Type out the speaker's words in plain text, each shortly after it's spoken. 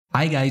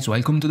Hi guys,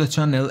 welcome to the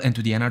channel and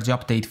to the energy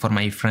update for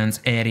my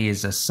friends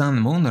Aries, Sun,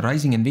 Moon,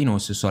 Rising and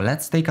Venus. So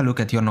let's take a look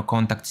at your no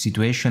contact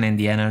situation and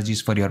the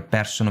energies for your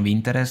person of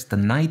interest. The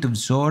Knight of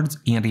Swords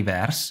in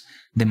reverse,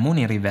 the Moon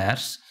in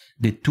reverse,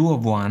 the Two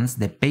of Wands,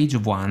 the Page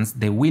of Wands,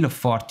 the Wheel of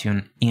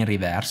Fortune in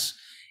reverse,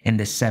 and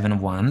the Seven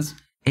of Wands,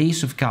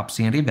 Ace of Cups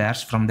in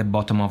reverse from the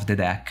bottom of the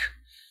deck.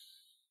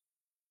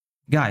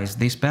 Guys,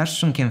 this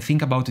person can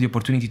think about the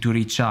opportunity to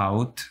reach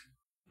out.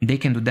 They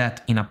can do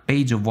that in a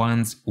Page of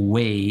Wands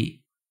way.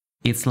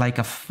 It's like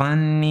a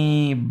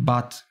funny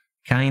but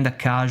kinda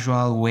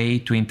casual way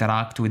to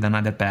interact with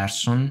another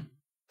person.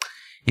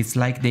 It's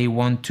like they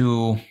want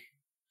to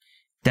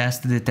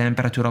test the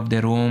temperature of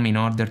the room in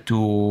order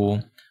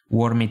to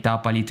warm it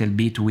up a little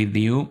bit with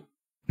you,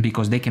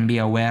 because they can be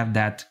aware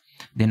that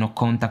the no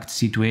contact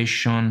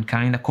situation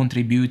kinda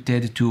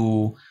contributed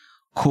to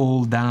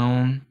cool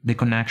down the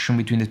connection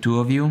between the two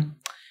of you.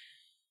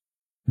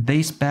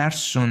 This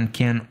person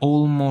can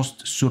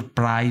almost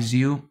surprise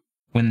you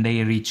when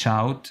they reach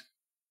out,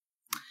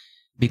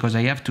 because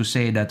I have to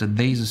say that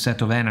this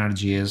set of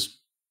energies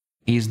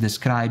is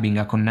describing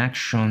a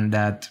connection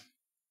that,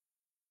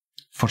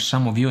 for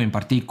some of you in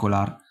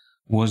particular,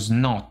 was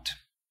not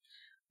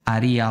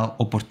a real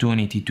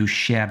opportunity to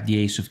share the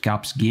Ace of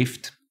Cups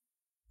gift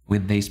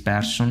with this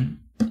person.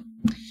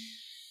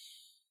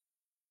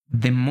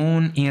 The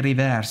Moon in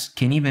reverse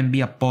can even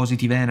be a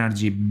positive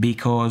energy,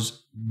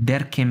 because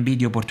there can be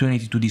the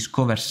opportunity to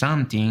discover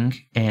something,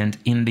 and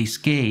in this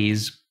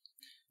case,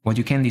 what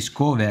you can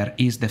discover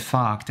is the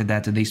fact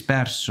that this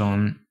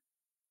person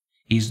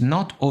is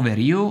not over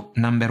you,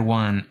 number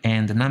one,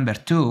 and number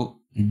two,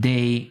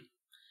 they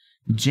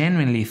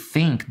genuinely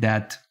think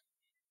that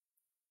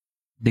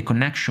the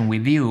connection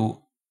with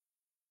you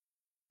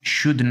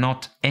should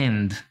not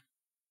end.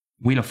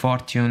 Wheel of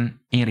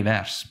Fortune in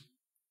reverse.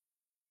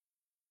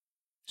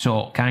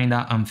 So,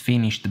 kinda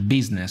unfinished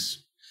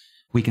business.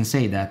 We can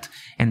say that.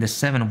 And the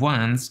Seven of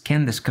Wands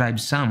can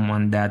describe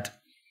someone that,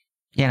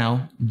 you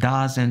know,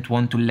 doesn't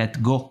want to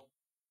let go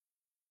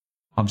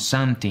of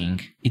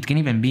something. It can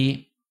even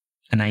be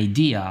an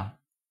idea.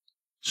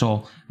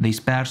 So this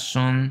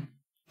person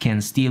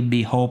can still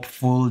be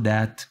hopeful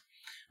that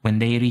when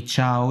they reach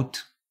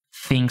out,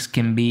 things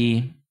can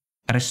be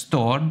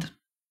restored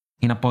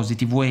in a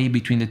positive way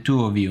between the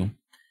two of you.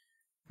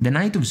 The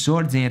Knight of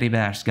Swords in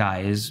reverse,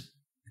 guys,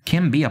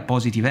 can be a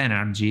positive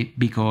energy,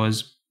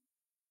 because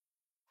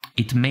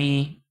it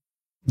may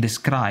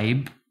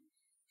describe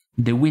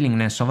the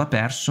willingness of a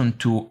person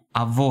to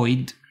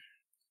avoid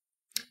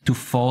to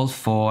fall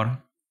for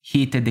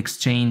heated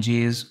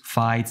exchanges,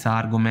 fights,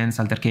 arguments,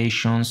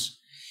 altercations.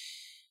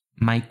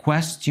 My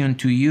question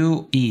to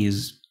you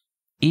is,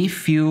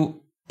 if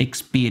you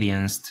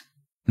experienced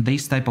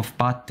this type of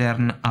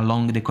pattern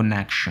along the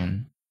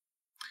connection,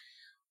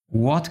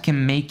 what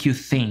can make you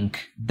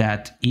think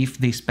that if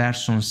this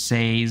person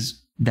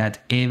says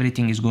that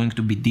everything is going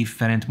to be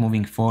different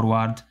moving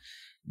forward,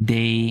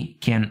 they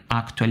can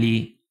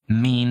actually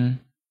mean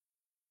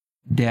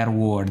their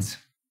words?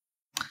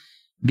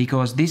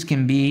 Because this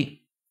can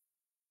be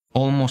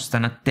almost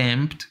an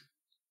attempt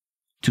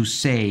to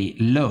say,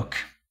 look,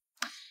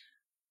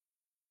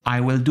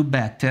 I will do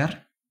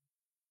better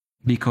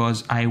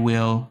because I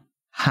will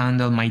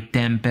handle my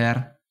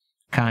temper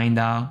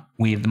kinda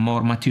with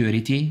more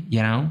maturity,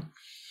 you know?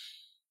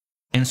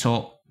 And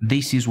so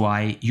this is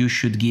why you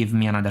should give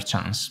me another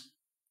chance.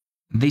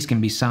 This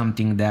can be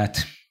something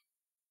that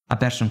a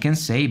person can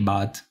say,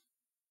 but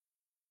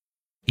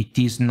it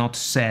is not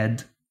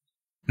said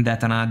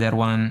that another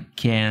one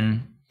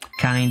can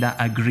kinda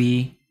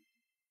agree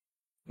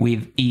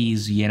with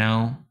ease, you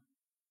know?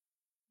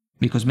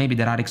 Because maybe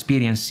there are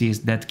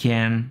experiences that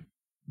can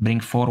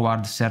bring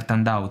forward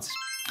certain doubts.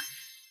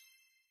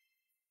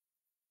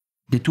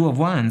 The Two of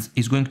Wands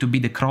is going to be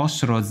the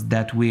crossroads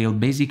that will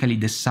basically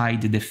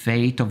decide the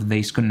fate of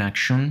this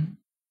connection.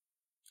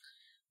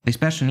 This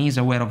person is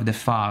aware of the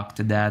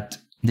fact that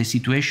the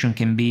situation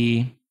can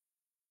be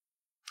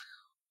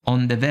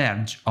on the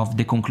verge of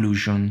the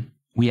conclusion.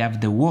 We have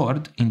the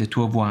World in the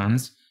Two of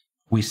Wands,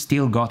 we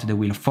still got the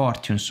Wheel of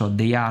Fortune, so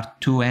they are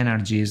two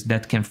energies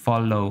that can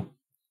follow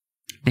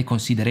the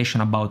consideration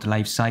about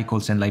life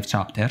cycles and life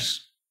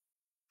chapters.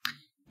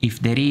 If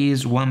there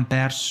is one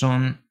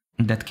person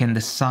that can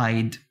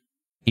decide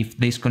if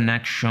this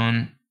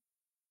connection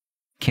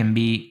can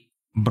be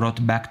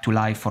brought back to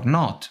life or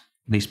not,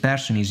 this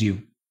person is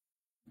you.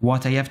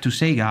 What I have to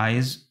say,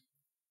 guys,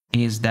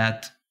 is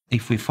that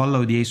if we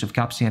follow the Ace of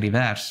Cups in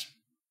reverse,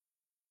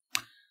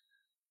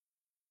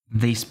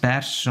 this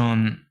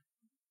person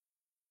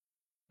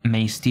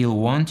may still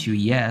want you,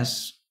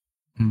 yes,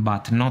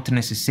 but not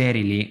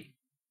necessarily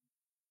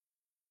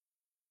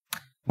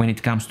when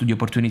it comes to the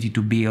opportunity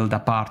to build a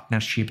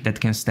partnership that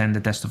can stand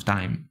the test of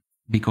time.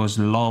 Because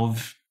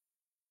love,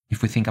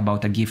 if we think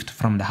about a gift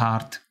from the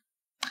heart,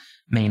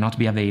 may not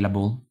be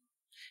available.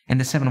 And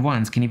the Seven of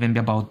Wands can even be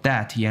about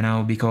that, you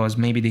know, because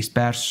maybe this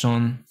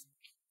person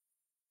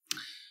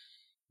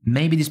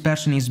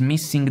is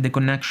missing the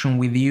connection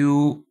with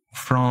you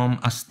from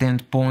a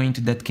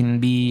standpoint that can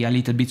be a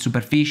little bit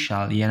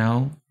superficial, you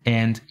know?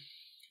 And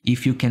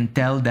if you can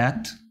tell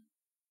that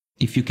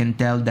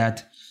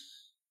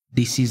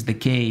this is the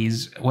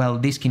case, well,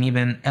 this can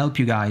even help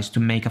you guys to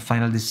make a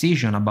final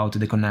decision about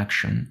the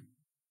connection.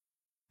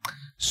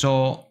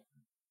 So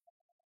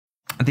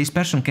this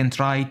person can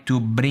try to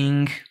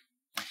bring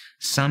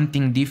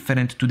something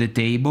different to the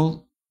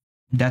table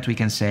that we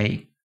can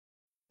say.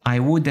 I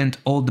wouldn't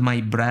hold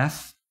my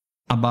breath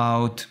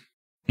about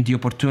the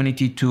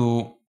opportunity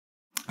to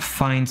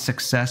find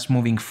success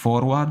moving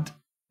forward,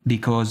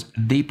 because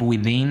deep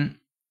within,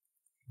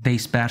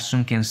 this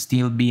person can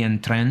still be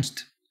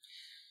entrenched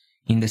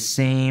in the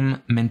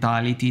same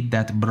mentality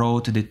that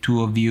brought the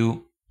two of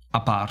you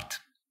apart.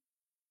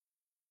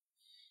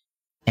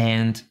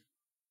 And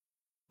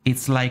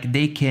it's like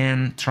they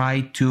can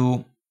try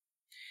to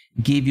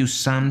give you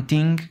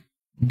something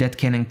that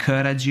can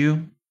encourage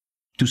you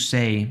to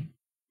say,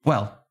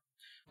 well,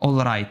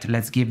 all right,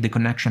 let's give the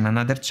connection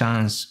another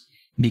chance,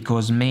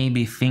 because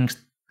maybe things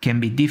can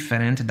be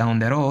different down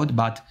the road,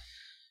 but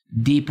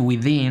deep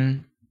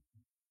within,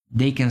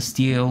 they can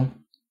still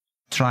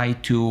try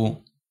to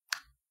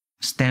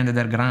stand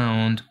their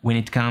ground when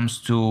it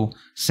comes to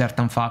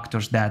certain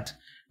factors that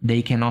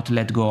they cannot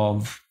let go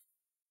of.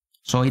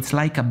 So it's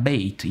like a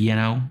bait, you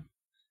know?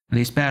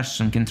 This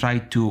person can try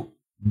to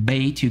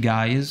bait you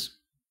guys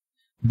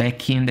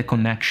back in the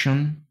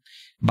connection,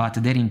 but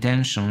their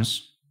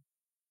intentions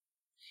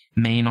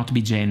may not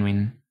be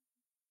genuine.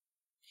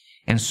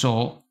 And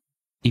so,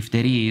 if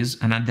there is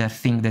another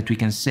thing that we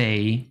can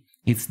say,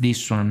 it's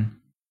this one.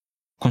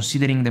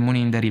 Considering the moon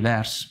in the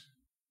reverse,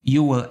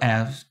 you will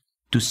have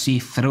to see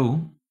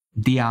through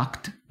the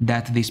act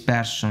that this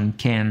person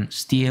can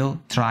still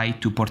try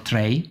to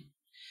portray,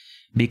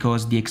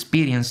 because the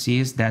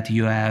experiences that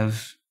you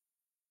have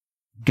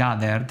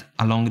gathered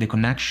along the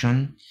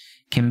connection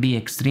can be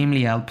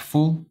extremely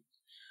helpful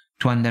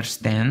to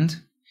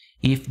understand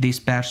if this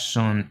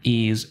person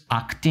is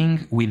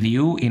acting with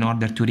you in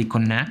order to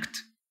reconnect,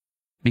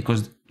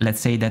 because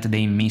let's say that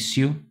they miss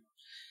you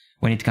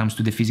when it comes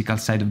to the physical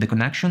side of the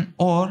connection,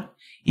 or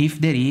if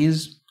there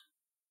is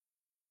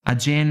a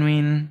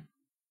genuine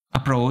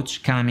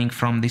approach coming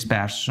from this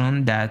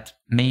person that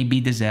may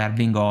be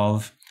deserving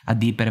of a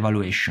deeper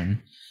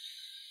evaluation.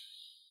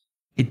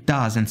 It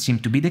doesn't seem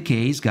to be the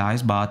case,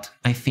 guys, but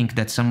I think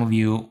that some of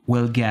you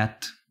will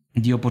get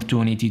the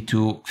opportunity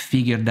to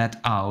figure that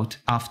out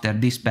after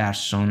this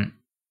person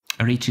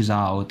reaches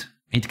out.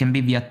 It can be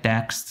via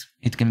text,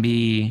 it can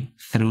be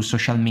through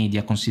social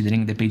media,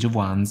 considering the Page of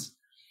Wands.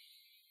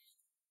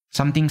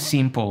 Something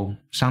simple,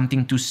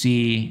 something to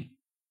see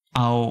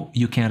how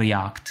you can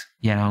react,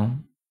 you know?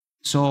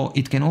 So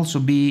it can also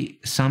be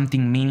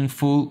something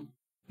meaningful,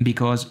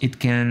 because it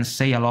can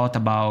say a lot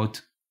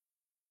about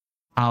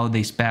how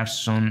this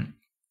person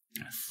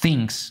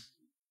thinks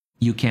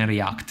you can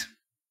react,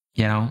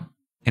 you know?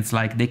 It's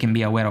like they can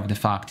be aware of the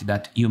fact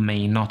that you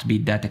may not be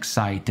that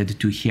excited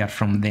to hear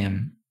from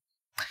them.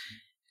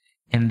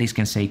 And this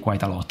can say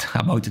quite a lot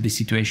about the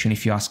situation,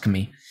 if you ask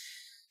me.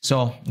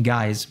 So,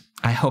 guys,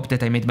 I hope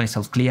that I made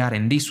myself clear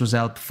and this was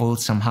helpful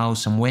somehow,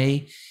 some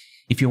way.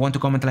 If you want to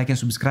comment, like and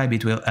subscribe,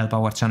 it will help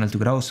our channel to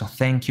grow. So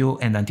thank you,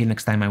 and until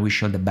next time, I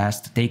wish you all the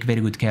best. Take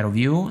very good care of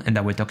you, and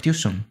I will talk to you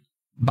soon.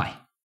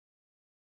 Bye.